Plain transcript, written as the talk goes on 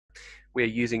we are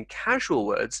using casual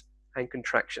words and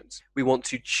contractions. We want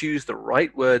to choose the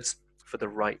right words for the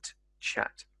right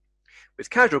chat. With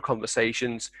casual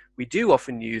conversations, we do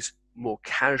often use more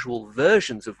casual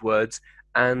versions of words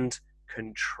and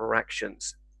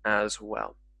contractions as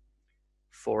well.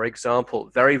 For example,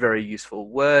 very, very useful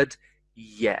word,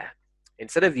 yeah.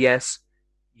 Instead of yes,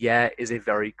 yeah is a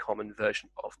very common version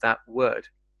of that word.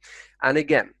 And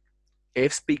again,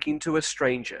 if speaking to a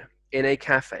stranger in a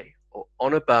cafe or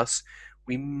on a bus,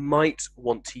 we might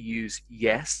want to use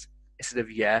yes instead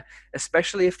of yeah,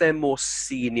 especially if they're more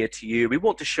senior to you. We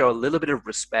want to show a little bit of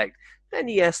respect, then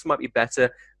yes might be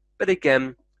better. But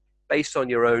again, based on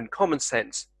your own common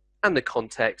sense and the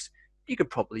context, you could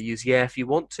probably use yeah if you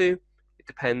want to. It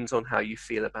depends on how you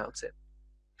feel about it.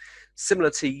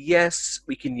 Similar to yes,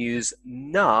 we can use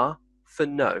nah for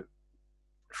no.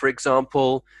 For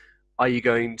example, are you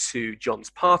going to John's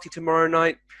party tomorrow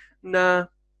night? Nah,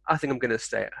 I think I'm going to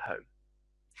stay at home.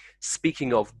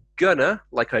 Speaking of gonna,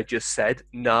 like I just said,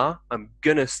 nah, I'm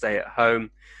gonna stay at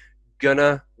home.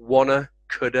 Gonna, wanna,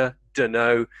 coulda,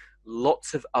 dunno,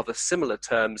 lots of other similar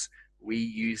terms. We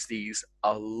use these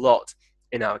a lot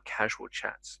in our casual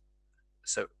chats.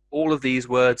 So all of these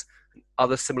words and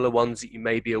other similar ones that you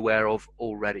may be aware of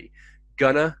already.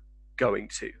 Gonna, going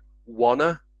to.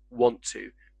 Wanna, want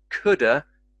to. Coulda,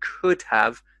 could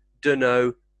have.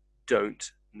 Dunno,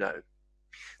 don't know.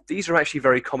 These are actually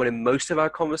very common in most of our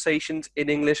conversations in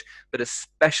English, but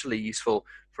especially useful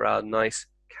for our nice,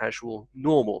 casual,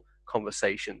 normal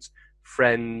conversations.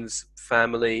 Friends,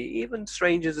 family, even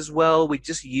strangers as well. We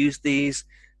just use these.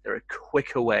 They're a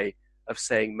quicker way of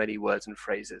saying many words and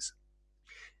phrases.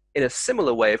 In a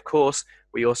similar way, of course,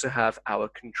 we also have our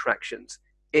contractions.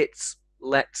 It's,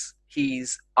 let's,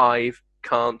 he's, I've,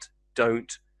 can't,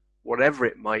 don't, whatever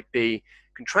it might be.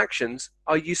 Contractions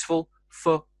are useful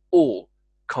for all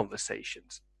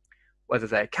conversations, whether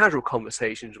they're casual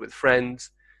conversations with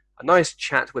friends, a nice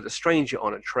chat with a stranger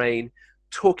on a train,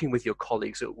 talking with your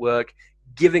colleagues at work,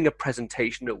 giving a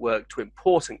presentation at work to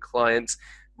important clients.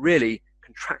 Really,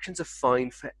 contractions are fine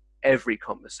for every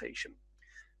conversation.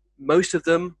 Most of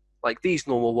them, like these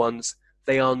normal ones,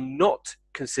 they are not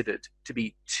considered to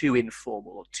be too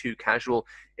informal or too casual.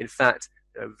 In fact,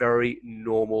 they're a very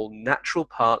normal, natural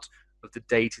part of the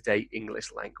day-to-day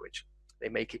English language. They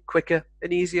make it quicker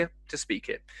and easier to speak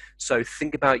it. So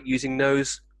think about using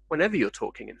those whenever you're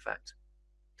talking, in fact.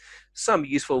 Some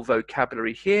useful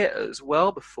vocabulary here as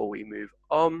well before we move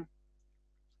on.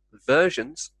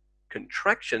 Versions,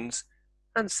 contractions,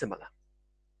 and similar.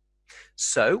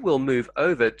 So we'll move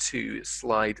over to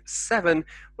slide 7,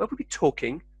 where we'll be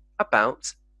talking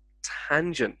about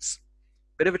tangents.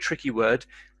 Bit of a tricky word,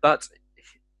 but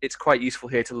it's quite useful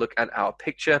here to look at our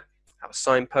picture, our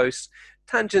signposts.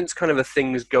 Tangents kind of are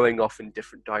things going off in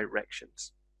different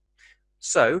directions.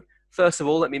 So, first of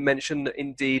all, let me mention that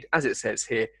indeed, as it says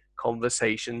here,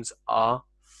 conversations are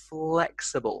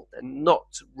flexible. They're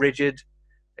not rigid,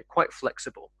 they're quite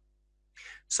flexible.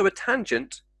 So a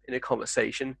tangent in a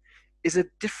conversation is a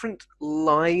different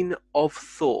line of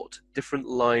thought, It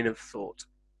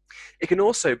can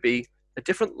also be a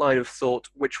different line of thought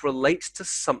which relates to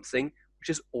something which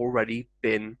has already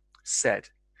been said.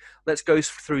 Let's go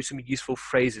through some useful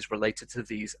phrases related to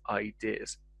these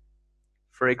ideas.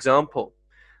 For example,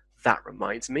 that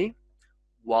reminds me,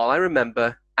 while I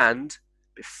remember, and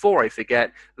before I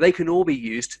forget, they can all be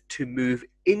used to move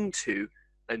into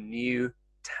a new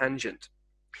tangent.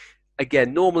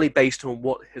 Again, normally based on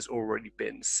what has already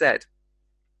been said.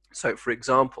 So, for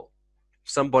example,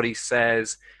 somebody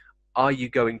says, are you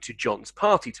going to John's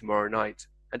party tomorrow night?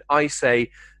 And I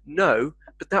say, no,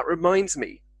 but that reminds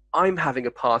me, I'm having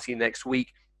a party next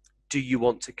week. Do you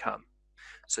want to come?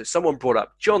 So someone brought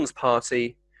up John's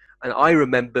party, and I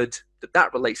remembered that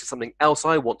that relates to something else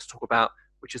I want to talk about,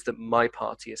 which is that my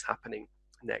party is happening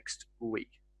next week.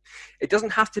 It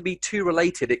doesn't have to be too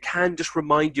related. It can just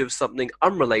remind you of something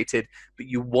unrelated, but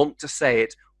you want to say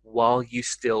it while you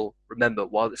still remember,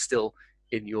 while it's still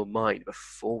in your mind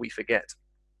before we forget.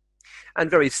 And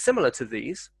very similar to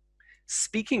these,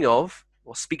 speaking of,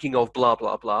 or speaking of blah,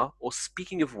 blah, blah, or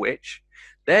speaking of which,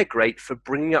 they're great for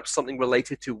bringing up something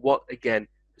related to what, again,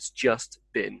 has just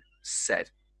been said.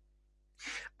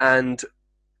 And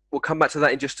we'll come back to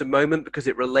that in just a moment because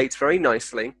it relates very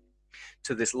nicely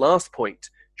to this last point.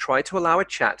 Try to allow a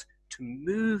chat to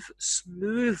move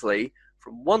smoothly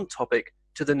from one topic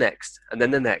to the next, and then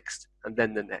the next, and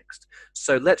then the next.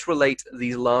 So let's relate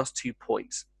these last 2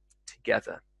 points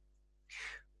together.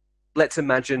 Let's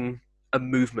imagine a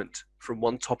movement from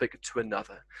one topic to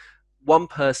another. One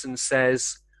person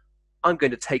says, I'm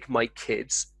going to take my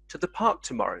kids to the park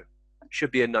tomorrow.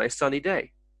 Should be a nice sunny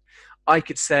day. I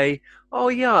could say, oh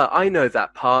yeah, I know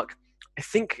that park. I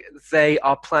think they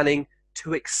are planning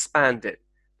to expand it.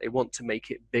 They want to make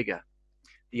it bigger.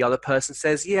 The other person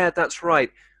says, yeah, that's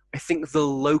right. I think the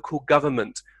local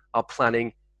government are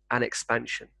planning an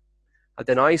expansion. And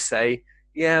then I say,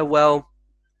 yeah, well,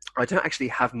 I don't actually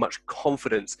have much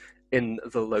confidence in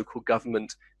the local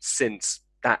government since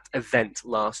that event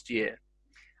last year.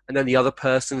 And then the other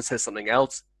person says something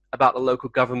else about the local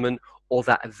government or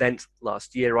that event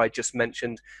last year I just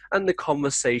mentioned, and the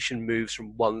conversation moves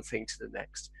from one thing to the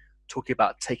next. Talking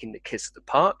about taking the kids to the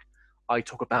park, I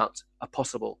talk about a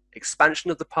possible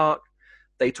expansion of the park.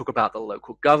 They talk about the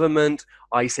local government,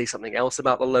 I say something else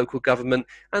about the local government,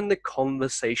 and the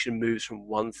conversation moves from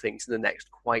one thing to the next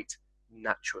quite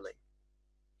naturally.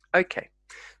 Okay,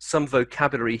 some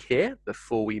vocabulary here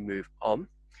before we move on.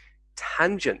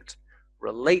 Tangent,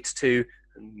 relates to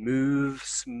and move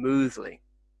smoothly.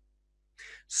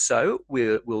 So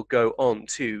we'll go on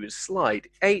to slide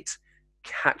 8,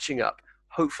 catching up.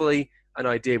 Hopefully an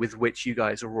idea with which you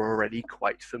guys are already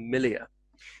quite familiar.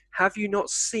 Have you not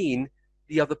seen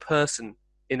the other person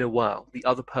in a while, the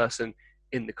other person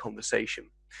in the conversation?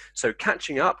 So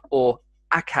catching up, or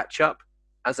a catch up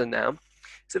as a noun,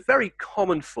 it's a very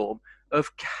common form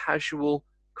of casual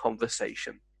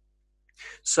conversation.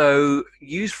 So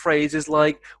use phrases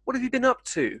like, what have you been up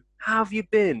to? How have you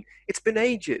been? It's been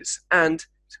ages, and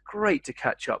it's great to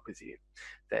catch up with you.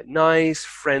 They're nice,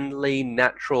 friendly,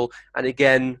 natural, and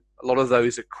again, a lot of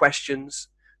those are questions,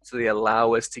 so they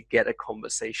allow us to get a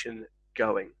conversation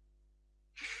going.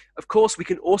 Of course, we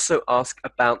can also ask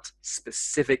about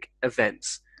specific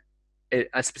events that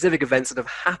have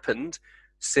happened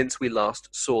since we last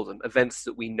saw them, events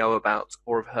that we know about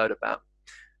or have heard about.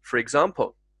 For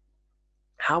example,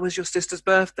 how was your sister's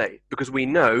birthday? Because we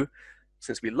know,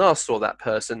 since we last saw that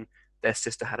person, their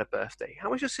sister had a birthday.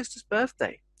 How was your sister's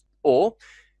birthday? Or,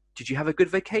 did you have a good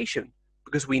vacation?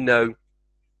 Because we know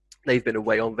they've been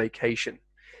away on vacation.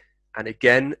 And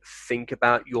again, think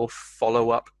about your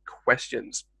follow-up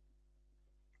questions.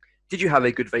 Did you have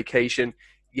a good vacation?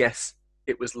 Yes,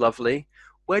 it was lovely.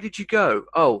 Where did you go?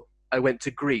 Oh, I went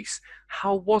to Greece.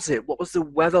 How was it? What was the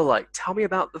weather like? Tell me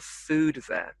about the food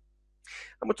there.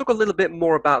 And we'll talk a little bit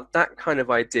more about that kind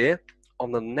of idea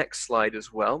on the next slide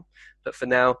as well. But for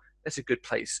now, that's a good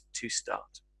place to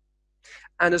start.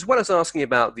 And as well as asking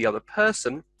about the other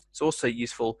person, it's also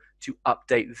useful to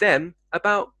update them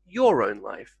about your own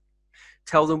life.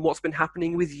 Tell them what's been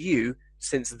happening with you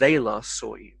since they last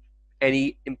saw you.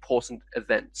 Any important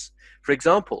events. For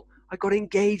example, I got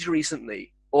engaged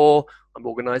recently, or I'm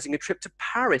organizing a trip to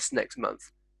Paris next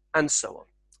month, and so on.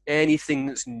 Anything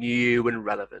that's new and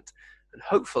relevant. And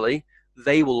hopefully,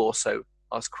 they will also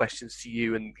ask questions to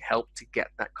you and help to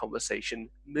get that conversation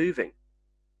moving.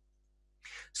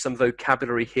 Some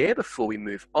vocabulary here before we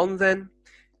move on then.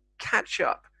 Catch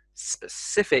up,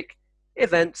 specific,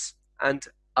 events, and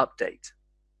update.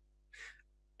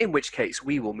 In which case,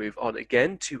 we will move on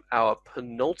again to our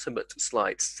penultimate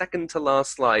slide, second to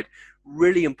last slide.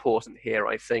 Really important here,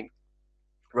 I think,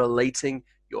 relating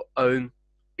your own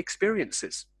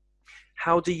experiences.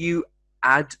 How do you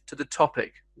add to the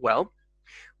topic? Well,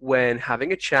 when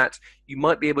having a chat, you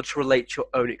might be able to relate your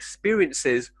own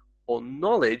experiences or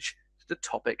knowledge to the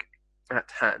topic at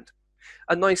hand.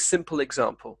 A nice simple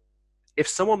example. If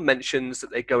someone mentions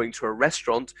that they're going to a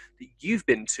restaurant that you've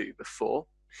been to before,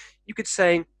 you could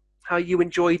say how you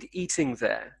enjoyed eating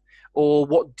there, or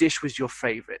what dish was your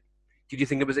favorite. Did you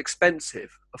think it was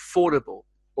expensive, affordable,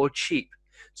 or cheap?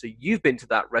 So you've been to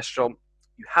that restaurant,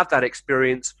 you have that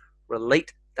experience,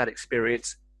 relate that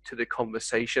experience to the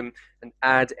conversation, and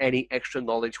add any extra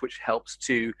knowledge which helps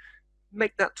to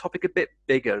make that topic a bit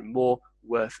bigger and more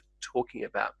worth talking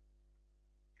about.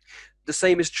 The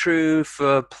same is true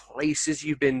for places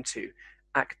you've been to,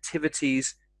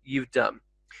 activities you've done.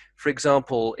 For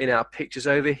example, in our pictures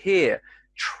over here,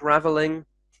 traveling,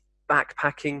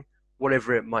 backpacking,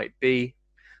 whatever it might be.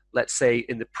 Let's say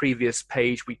in the previous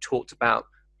page we talked about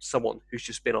someone who's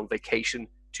just been on vacation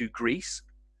to Greece.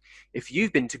 If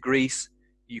you've been to Greece,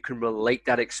 you can relate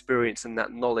that experience and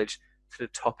that knowledge to the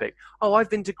topic. Oh, I've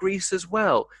been to Greece as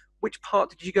well. Which part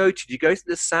did you go to? Did you go to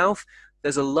the south?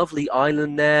 There's a lovely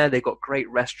island there. They've got great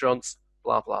restaurants,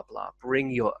 blah, blah, blah. Bring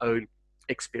your own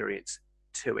experience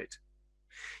to it.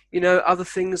 You know, other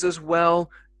things as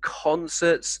well,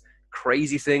 concerts,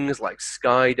 crazy things like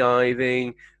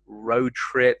skydiving, road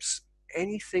trips,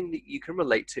 anything that you can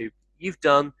relate to, you've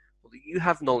done, or that you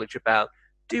have knowledge about,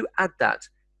 do add that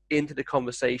into the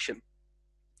conversation.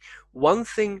 One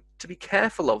thing to be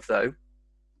careful of, though,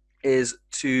 is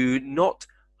to not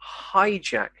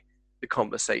hijack the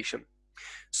conversation.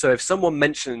 So if someone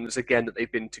mentions again that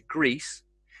they've been to Greece,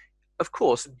 of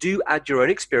course, do add your own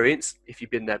experience if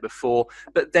you've been there before,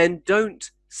 but then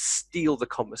don't steal the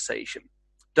conversation.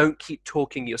 Don't keep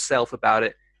talking yourself about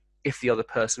it if the other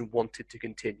person wanted to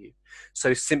continue.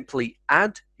 So simply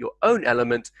add your own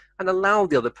element and allow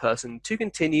the other person to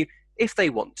continue if they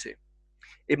want to.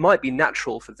 It might be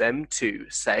natural for them to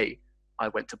say, I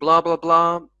went to blah, blah,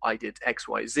 blah, I did X,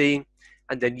 Y, Z,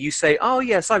 and then you say, oh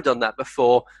yes, I've done that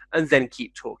before, and then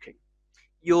keep talking.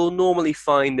 You'll normally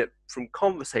find that from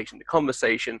conversation to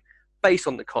conversation, based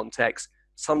on the context,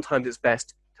 sometimes it's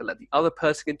best to let the other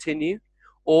person continue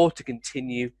or to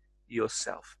continue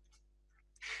yourself.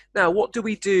 Now, what do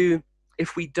we do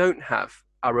if we don't have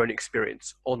our own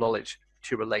experience or knowledge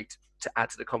to relate to add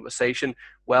to the conversation?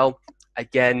 Well,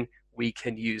 again, we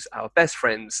can use our best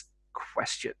friend's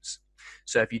questions.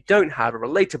 So if you don't have a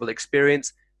relatable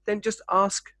experience, then just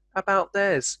ask about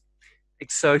theirs.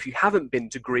 So if you haven't been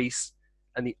to Greece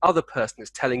and the other person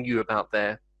is telling you about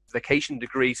their vacation to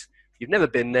Greece, you've never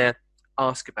been there,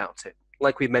 ask about it.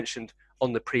 Like we mentioned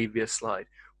on the previous slide.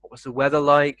 What was the weather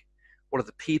like? What are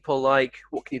the people like?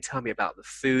 What can you tell me about the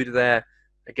food there?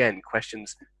 Again,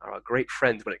 questions are our great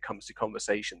friends when it comes to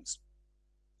conversations.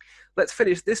 Let's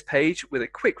finish this page with a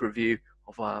quick review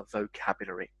of our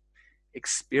vocabulary.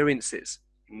 Experiences,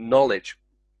 knowledge,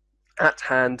 at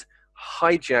hand,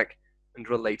 hijack, and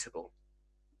relatable.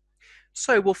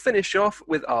 So we'll finish off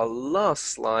with our last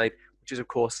slide, which is of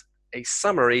course a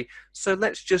summary. So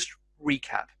let's just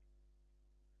recap.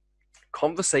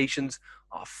 Conversations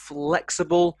are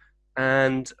flexible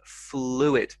and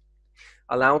fluid.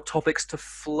 Allow topics to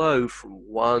flow from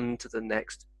one to the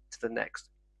next to the next.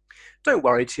 Don't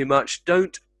worry too much.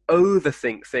 Don't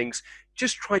overthink things.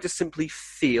 Just try to simply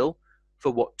feel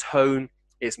for what tone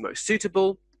is most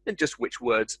suitable and just which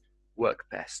words work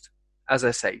best. As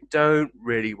I say, don't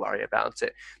really worry about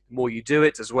it. The more you do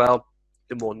it as well,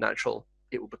 the more natural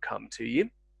it will become to you.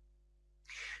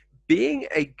 Being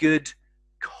a good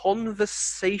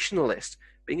conversationalist.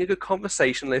 Being a good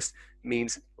conversationalist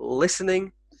means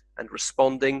listening and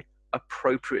responding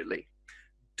appropriately.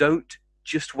 Don't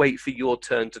just wait for your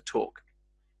turn to talk.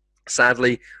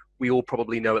 Sadly, we all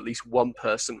probably know at least one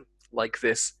person like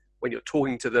this. When you're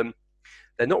talking to them,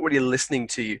 they're not really listening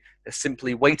to you. They're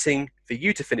simply waiting for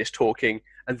you to finish talking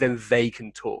and then they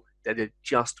can talk. They're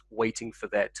just waiting for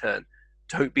their turn.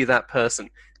 Don't be that person.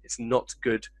 It's not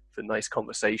good for nice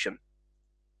conversation.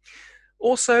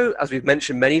 Also, as we've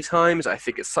mentioned many times, I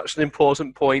think it's such an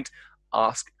important point,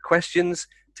 ask questions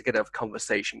to get a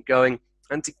conversation going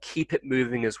and to keep it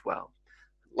moving as well.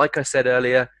 Like I said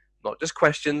earlier, not just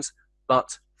questions,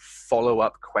 but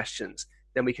follow-up questions.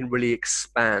 Then we can really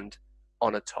expand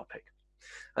on a topic.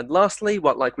 And lastly,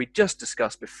 like we just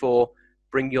discussed before,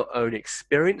 bring your own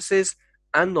experiences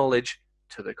and knowledge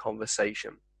to the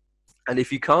conversation. And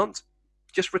if you can't,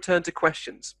 just return to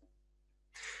questions.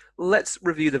 Let's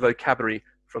review the vocabulary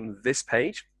from this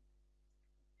page.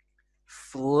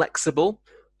 Flexible,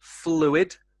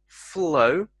 fluid,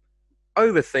 flow,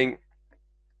 overthink,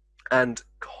 and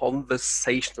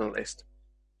conversationalist.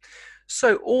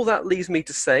 So all that leaves me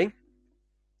to say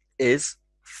is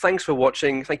thanks for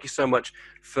watching. Thank you so much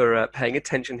for paying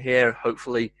attention here.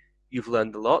 Hopefully you've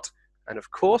learned a lot. And of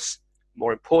course,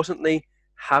 more importantly,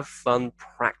 have fun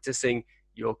practicing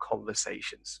your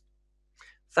conversations.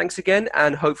 Thanks again,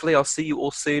 and hopefully I'll see you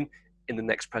all soon in the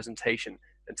next presentation.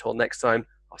 Until next time,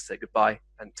 I'll say goodbye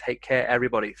and take care,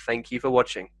 everybody. Thank you for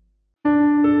watching.